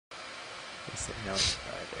No,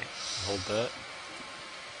 Friday. Hold that.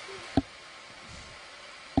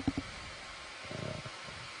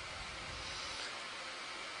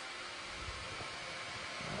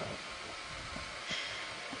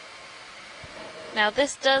 Now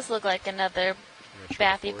this does look like another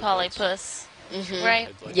bathy polypus, right?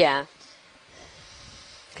 Yeah.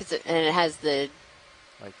 And it has the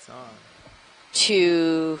Lights on.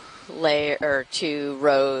 two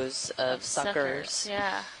rows of suckers.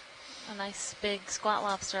 Yeah. A nice big squat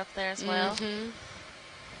lobster up there as well.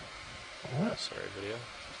 Oh, sorry, video.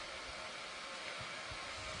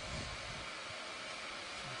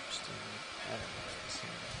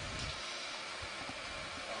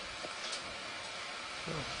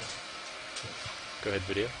 Go ahead,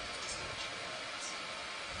 video.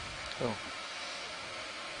 Oh.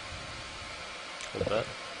 Hold that.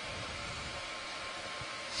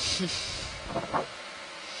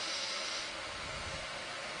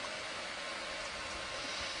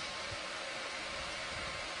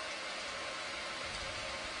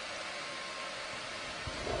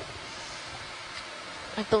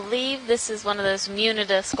 I believe this is one of those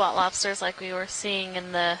Munida squat lobsters like we were seeing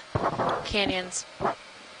in the canyons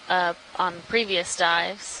on previous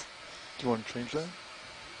dives. Do you want to change that?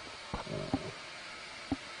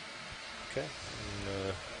 Okay.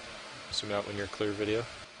 And, zoom out when you're clear, video.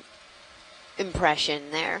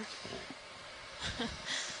 Impression there.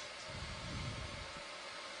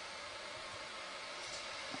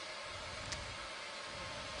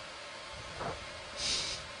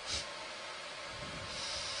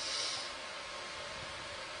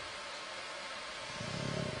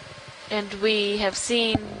 And we have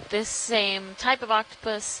seen this same type of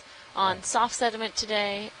octopus on soft sediment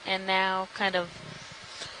today, and now kind of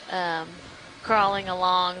crawling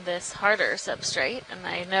along this harder substrate. And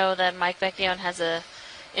I know that Mike Vecchione has a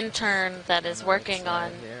intern that is working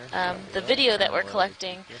on the video that we're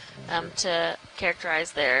collecting to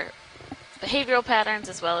characterize their behavioral patterns,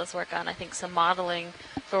 as well as work on, I think, some modeling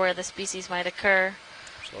for where the species might occur.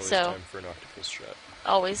 There's always time for an octopus shot.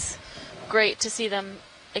 Always great to see them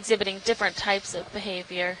exhibiting different types of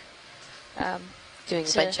behavior. Doing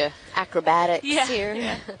a bunch of acrobatics here.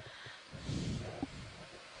 Yeah.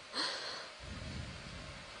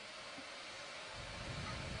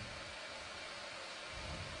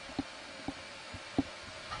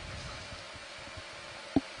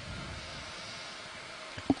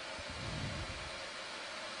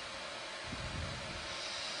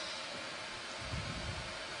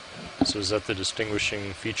 So is that the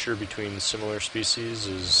distinguishing feature between similar species,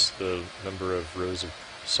 is the number of rows of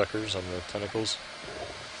suckers on the tentacles?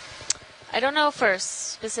 I don't know for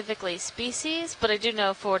specifically species, but I do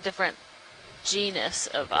know for different genus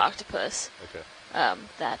of octopus. Okay.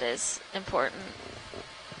 That is important.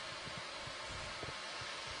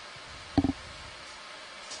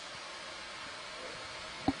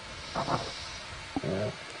 We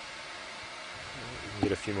can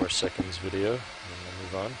get a few more seconds video, and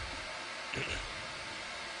then we'll move on.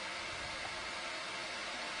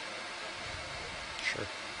 Sure.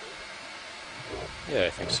 Yeah, I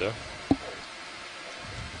think so.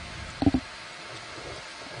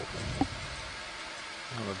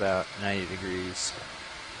 I'm about 90 degrees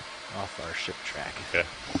off our ship track. Okay.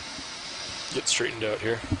 Get straightened out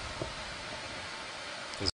here.